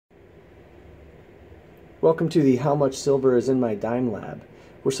Welcome to the How Much Silver is in My Dime Lab.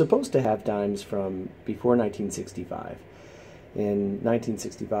 We're supposed to have dimes from before 1965. In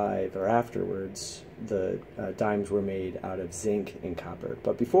 1965 or afterwards, the dimes were made out of zinc and copper.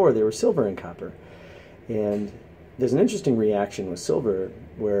 But before, they were silver and copper. And there's an interesting reaction with silver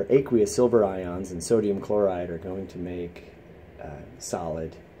where aqueous silver ions and sodium chloride are going to make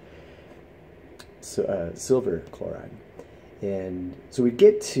solid silver chloride. And so we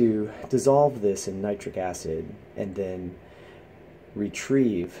get to dissolve this in nitric acid and then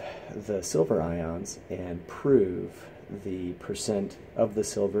retrieve the silver ions and prove the percent of the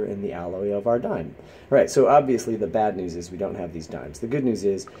silver in the alloy of our dime. Right, so obviously the bad news is we don't have these dimes. The good news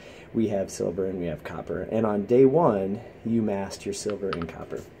is we have silver and we have copper. And on day one, you masked your silver and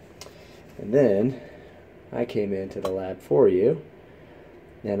copper. And then I came into the lab for you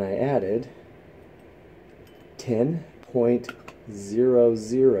and I added 10.00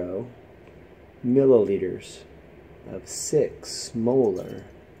 milliliters of 6 molar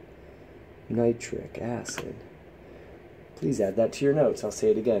nitric acid. Please add that to your notes. I'll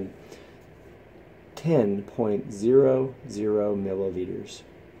say it again. 10.00 milliliters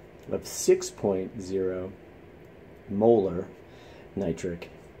of 6.0 molar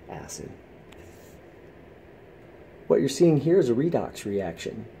nitric acid. What you're seeing here is a redox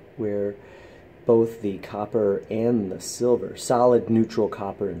reaction where both the copper and the silver, solid neutral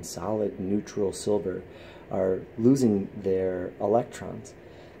copper and solid neutral silver, are losing their electrons.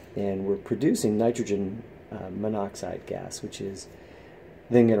 And we're producing nitrogen monoxide gas, which is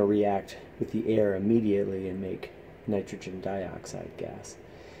then going to react with the air immediately and make nitrogen dioxide gas.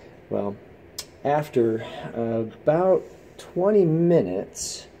 Well, after about 20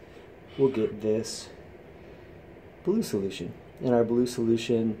 minutes, we'll get this blue solution. And our blue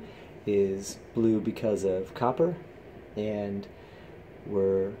solution is blue because of copper, and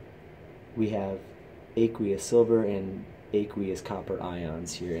we have aqueous silver and aqueous copper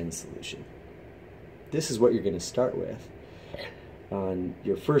ions here in solution. This is what you're going to start with on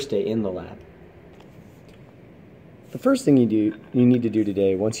your first day in the lab. The first thing you need to do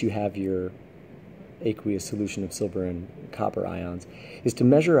today, once you have your aqueous solution of silver and copper ions, is to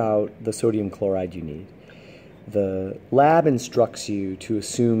measure out the sodium chloride you need. The lab instructs you to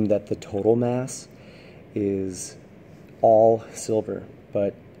assume that the total mass is all silver,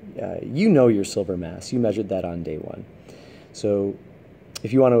 but you know your silver mass. You measured that on day one. So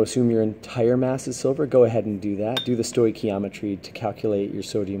if you want to assume your entire mass is silver, go ahead and do that. Do the stoichiometry to calculate your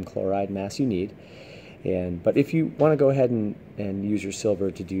sodium chloride mass you need. But if you want to go ahead and use your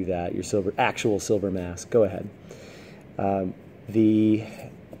silver to do that, your actual silver mass, go ahead. The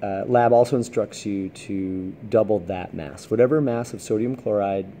lab also instructs you to double that mass. Whatever mass of sodium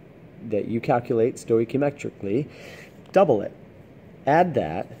chloride that you calculate stoichiometrically, double it. Add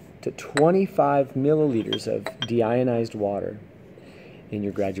that to 25 milliliters of deionized water in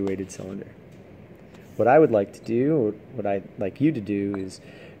your graduated cylinder. What I would like to do, or what I'd like you to do, is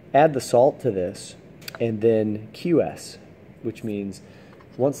add the salt to this and then QS, which means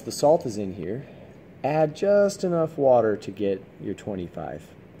once the salt is in here, add just enough water to get your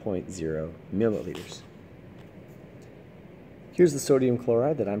 25.0 milliliters. Here's the sodium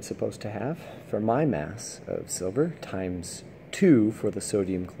chloride that I'm supposed to have for my mass of silver, times 2 for the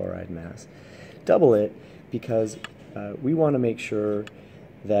sodium chloride mass. Double it because we want to make sure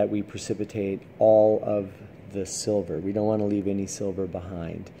that we precipitate all of the silver. We don't want to leave any silver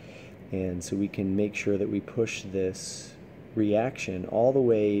behind. And so we can make sure that we push this reaction all the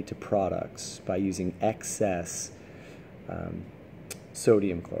way to products by using excess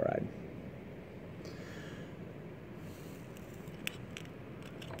sodium chloride.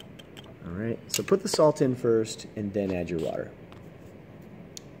 Alright, so put the salt in first and then add your water.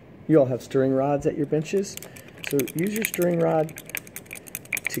 You all have stirring rods at your benches, so use your stirring rod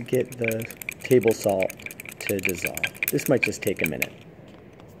to get the table salt to dissolve. This might just take a minute.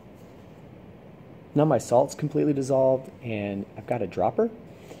 Now my salt's completely dissolved and I've got a dropper,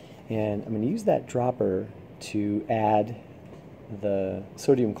 and I'm going to use that dropper to add the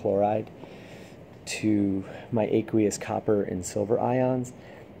sodium chloride to my aqueous copper and silver ions.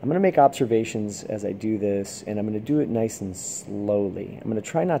 I'm going to make observations as I do this, and I'm going to do it nice and slowly. I'm going to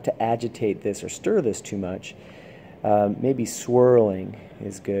try not to agitate this or stir this too much. Maybe swirling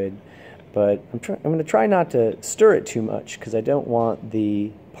is good, but I'm going to try not to stir it too much because I don't want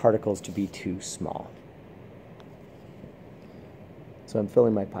the particles to be too small. So I'm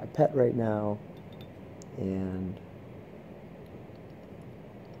filling my pipette right now, and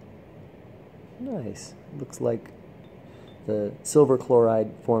nice. Looks like the silver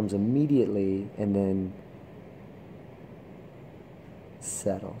chloride forms immediately and then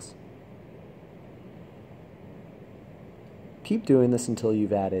settles. keep doing this until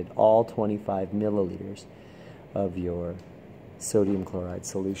you've added all 25 milliliters of your sodium chloride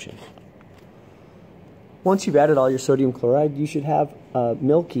solution. Once you've added all your sodium chloride, you should have a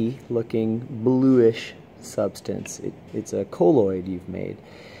milky looking bluish substance. It's a colloid you've made,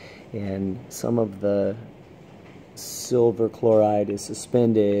 and some of the silver chloride is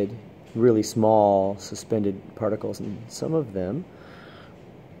suspended, really small suspended particles, and some of them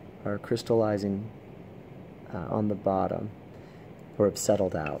are crystallizing on the bottom or have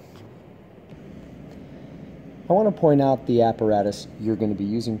settled out. I want to point out the apparatus you're going to be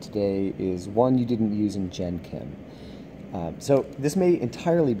using today is one you didn't use in Gen Chem. So this may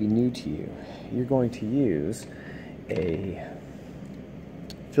entirely be new to you. You're going to use a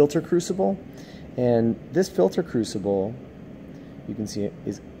filter crucible, and this filter crucible, you can see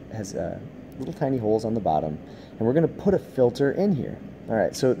it has little tiny holes on the bottom, and we're going to put a filter in here.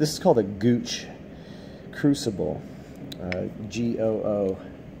 Alright, so this is called a Gooch crucible, G-O-O-C-H.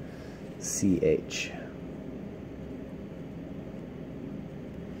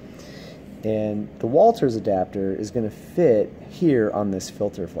 And the Walters adapter is going to fit here on this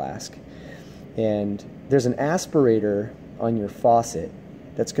filter flask. And there's an aspirator on your faucet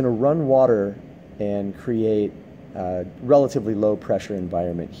that's going to run water and create a relatively low pressure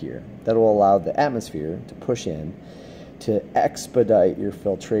environment here. That will allow the atmosphere to push in to expedite your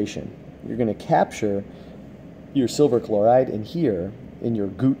filtration. You're going to capture your silver chloride in here in your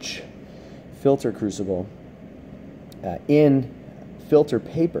Gooch filter crucible in filter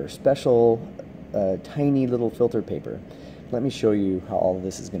paper, special tiny little filter paper. Let me show you how all of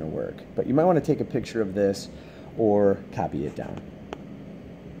this is going to work. But you might want to take a picture of this or copy it down.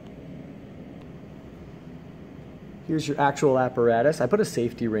 Here's your actual apparatus. I put a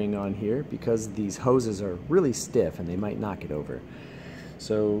safety ring on here because these hoses are really stiff and they might knock it over.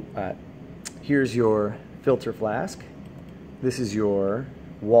 So here's your filter flask. This is your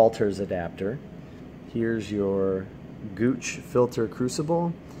Walters adapter. Here's your Gooch filter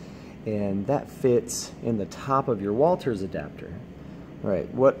crucible, and that fits in the top of your Walters adapter. All right,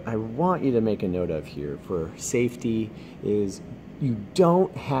 what I want you to make a note of here for safety is you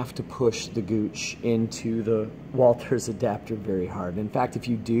don't have to push the Gooch into the Walters adapter very hard. In fact, if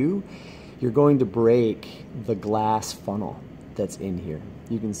you do, you're going to break the glass funnel that's in here.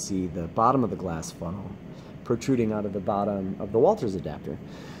 You can see the bottom of the glass funnel protruding out of the bottom of the Walters adapter.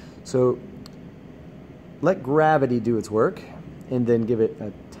 So let gravity do its work, and then give it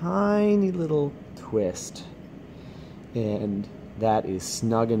a tiny little twist, and that is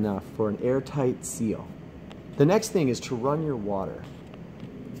snug enough for an airtight seal. The next thing is to run your water.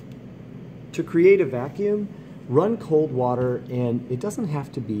 To create a vacuum, run cold water, and it doesn't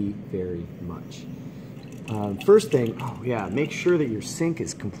have to be very much. First thing, make sure that your sink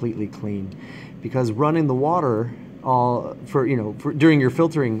is completely clean, because running the water during your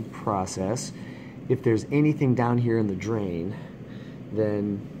filtering process, if there's anything down here in the drain,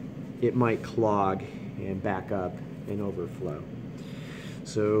 then it might clog and back up and overflow.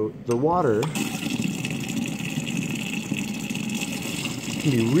 So the water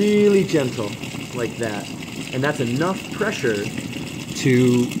can be really gentle like that, and that's enough pressure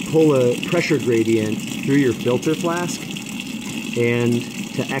to pull a pressure gradient through your filter flask and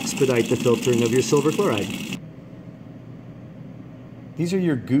to expedite the filtering of your silver chloride. These are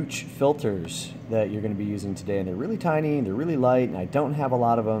your Gooch filters that you're going to be using today, and they're really tiny, they're really light, and I don't have a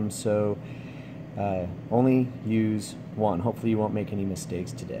lot of them, so only use one. Hopefully you won't make any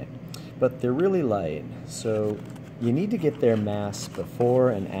mistakes today. But they're really light, so you need to get their mass before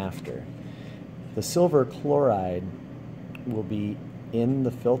and after. The silver chloride will be in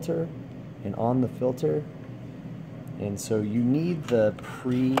the filter and on the filter, and so you need the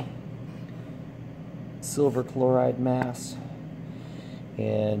pre-silver chloride mass.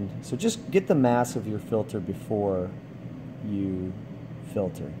 And so just get the mass of your filter before you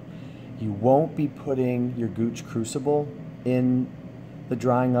filter. You won't be putting your Gooch crucible in the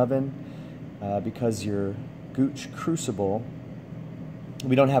drying oven because your Gooch crucible,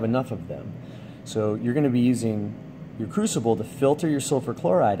 we don't have enough of them. So you're going to be using your crucible to filter your sulfur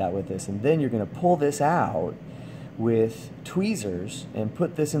chloride out with this, and then you're going to pull this out with tweezers and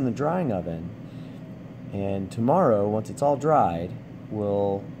put this in the drying oven. And tomorrow, once it's all dried,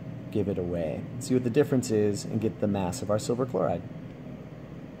 we'll give it away. See what the difference is and get the mass of our silver chloride.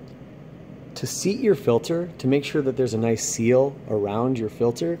 To seat your filter, to make sure that there's a nice seal around your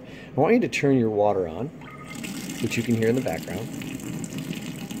filter, I want you to turn your water on, which you can hear in the background.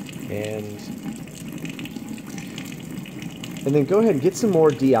 And then go ahead and get some more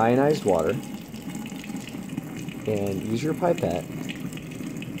deionized water and use your pipette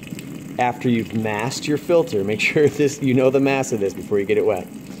after you've masked your filter, make sure you know the mass of this before you get it wet.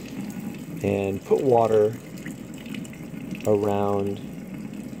 And put water around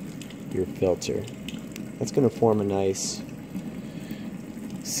your filter. That's going to form a nice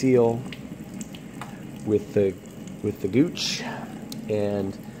seal with the gooch,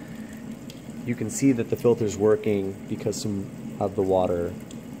 and you can see that the filter's working because some of the water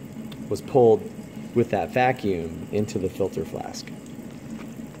was pulled with that vacuum into the filter flask.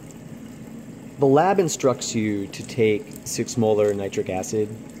 The lab instructs you to take 6 molar nitric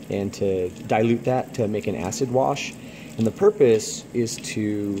acid and to dilute that to make an acid wash. And the purpose is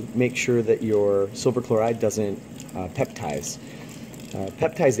to make sure that your silver chloride doesn't peptize.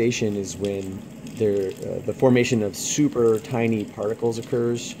 Peptization is when the formation of super tiny particles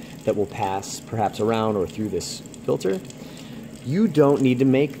occurs that will pass perhaps around or through this filter. You don't need to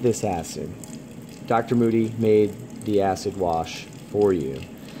make this acid. Dr. Moody made the acid wash for you.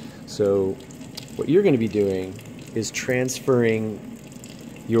 So what you're going to be doing is transferring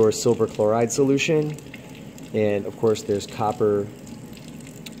your silver chloride solution, and of course there's copper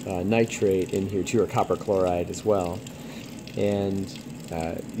nitrate in here too, or copper chloride as well. And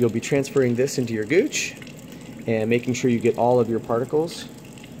you'll be transferring this into your gooch and making sure you get all of your particles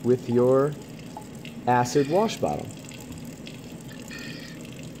with your acid wash bottle.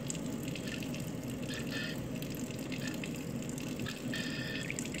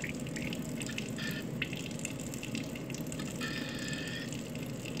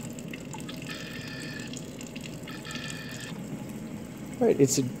 Right,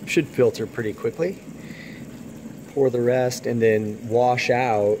 it should filter pretty quickly. Pour the rest and then wash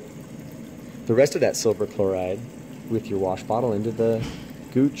out the rest of that silver chloride with your wash bottle into the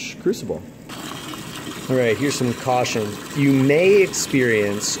gooch crucible. All right, here's some caution. You may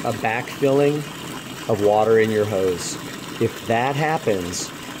experience a backfilling of water in your hose. If that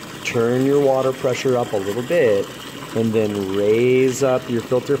happens, turn your water pressure up a little bit and then raise up your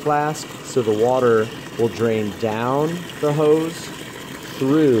filter flask so the water will drain down the hose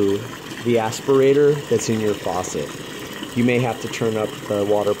through the aspirator that's in your faucet. You may have to turn up the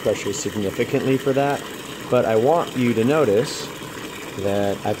water pressure significantly for that, but I want you to notice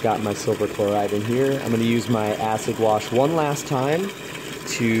that I've got my silver chloride in here. I'm going to use my acid wash one last time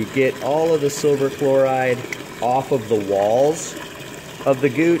to get all of the silver chloride off of the walls of the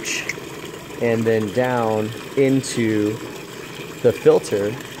gooch and then down into the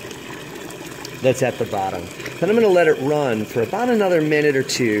filter that's at the bottom. Then I'm going to let it run for about another minute or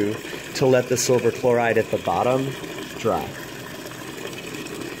two to let the silver chloride at the bottom dry.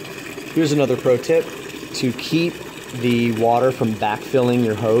 Here's another pro tip. To keep the water from backfilling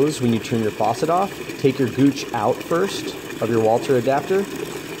your hose when you turn your faucet off, take your gooch out first of your Walter adapter.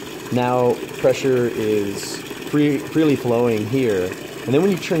 Now pressure is freely flowing here, and then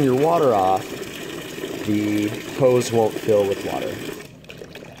when you turn your water off, the hose won't fill with water.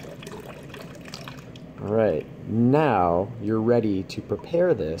 All right, now you're ready to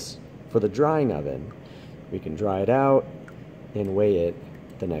prepare this for the drying oven. We can dry it out and weigh it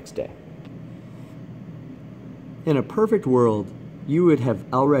the next day. In a perfect world, you would have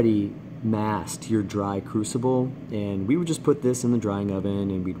already masked your dry crucible, and we would just put this in the drying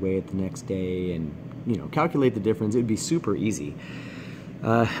oven and we'd weigh it the next day and, you know, calculate the difference. It'd be super easy.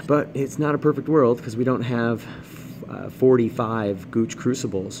 But it's not a perfect world because we don't have 45 gooch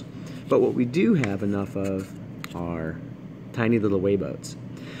crucibles. But what we do have enough of are tiny little weigh boats.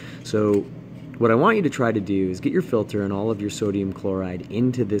 So what I want you to try to do is get your filter and all of your sodium chloride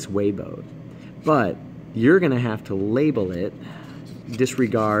into this weigh boat. But you're going to have to label it,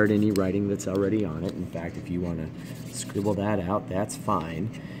 disregard any writing that's already on it. In fact, if you want to scribble that out, that's fine.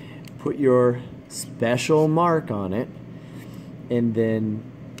 Put your special mark on it and then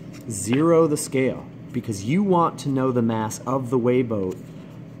zero the scale, because you want to know the mass of the weigh boat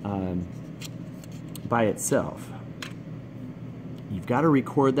by itself. You've got to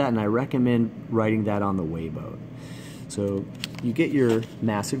record that, and I recommend writing that on the weigh boat. So you get your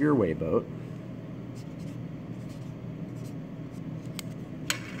mass of your weigh boat.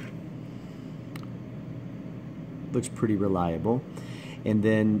 Looks pretty reliable. And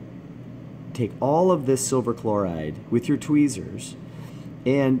then take all of this silver chloride with your tweezers,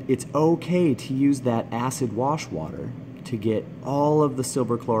 and it's okay to use that acid wash water to get all of the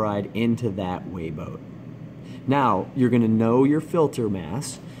silver chloride into that weigh boat. Now, you're going to know your filter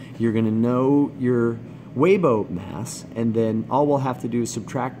mass, you're going to know your weigh boat mass, and then all we'll have to do is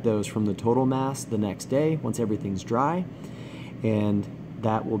subtract those from the total mass the next day once everything's dry, and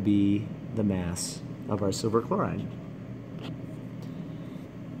that will be the mass of our silver chloride.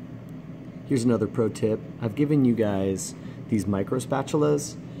 Here's another pro tip. I've given you guys these micro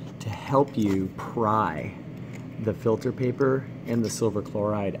spatulas to help you pry the filter paper and the silver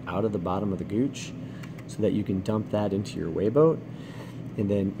chloride out of the bottom of the gooch so that you can dump that into your weigh boat. And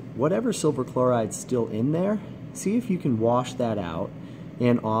then whatever silver chloride's still in there, see if you can wash that out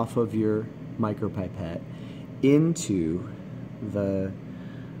and off of your micropipette into the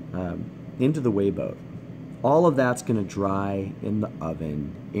weigh boat. All of that's going to dry in the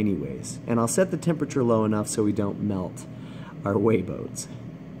oven anyways. And I'll set the temperature low enough so we don't melt our weigh boats.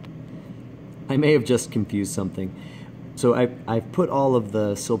 I may have just confused something. So I've put all of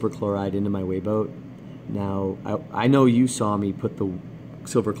the silver chloride into my weigh boat. Now, I know you saw me put the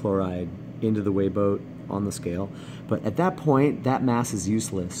silver chloride into the weigh boat on the scale, but at that point, that mass is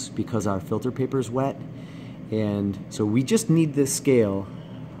useless because our filter paper is wet. And so we just need this scale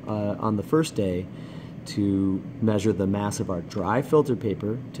on the first day to measure the mass of our dry filter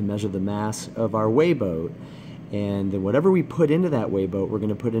paper, to measure the mass of our weigh boat, and then whatever we put into that weigh boat, we're going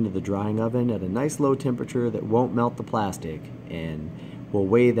to put into the drying oven at a nice low temperature that won't melt the plastic, and we'll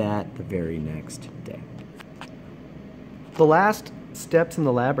weigh that the very next day. The last steps in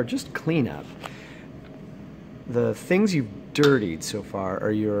the lab are just cleanup. The things you've dirtied so far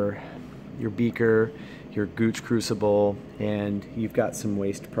are your beaker, your gooch crucible, and you've got some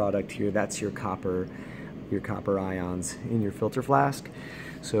waste product here. That's your copper ions in your filter flask.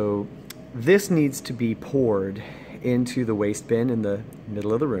 So this needs to be poured into the waste bin in the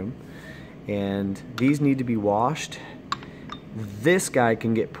middle of the room, and these need to be washed. This guy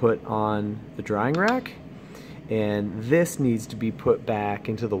can get put on the drying rack, and this needs to be put back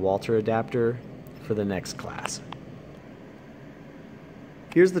into the Walter adapter for the next class.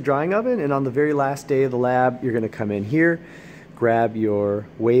 Here's the drying oven, and on the very last day of the lab, you're going to come in here, grab your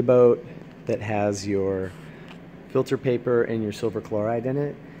weigh boat that has your filter paper and your silver chloride in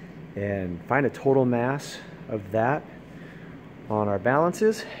it, and find a total mass of that on our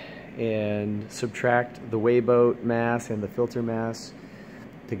balances, and subtract the weigh boat mass and the filter mass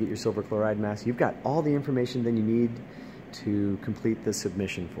to get your silver chloride mass. You've got all the information that you need to complete the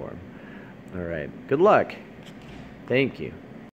submission form. All right, good luck. Thank you.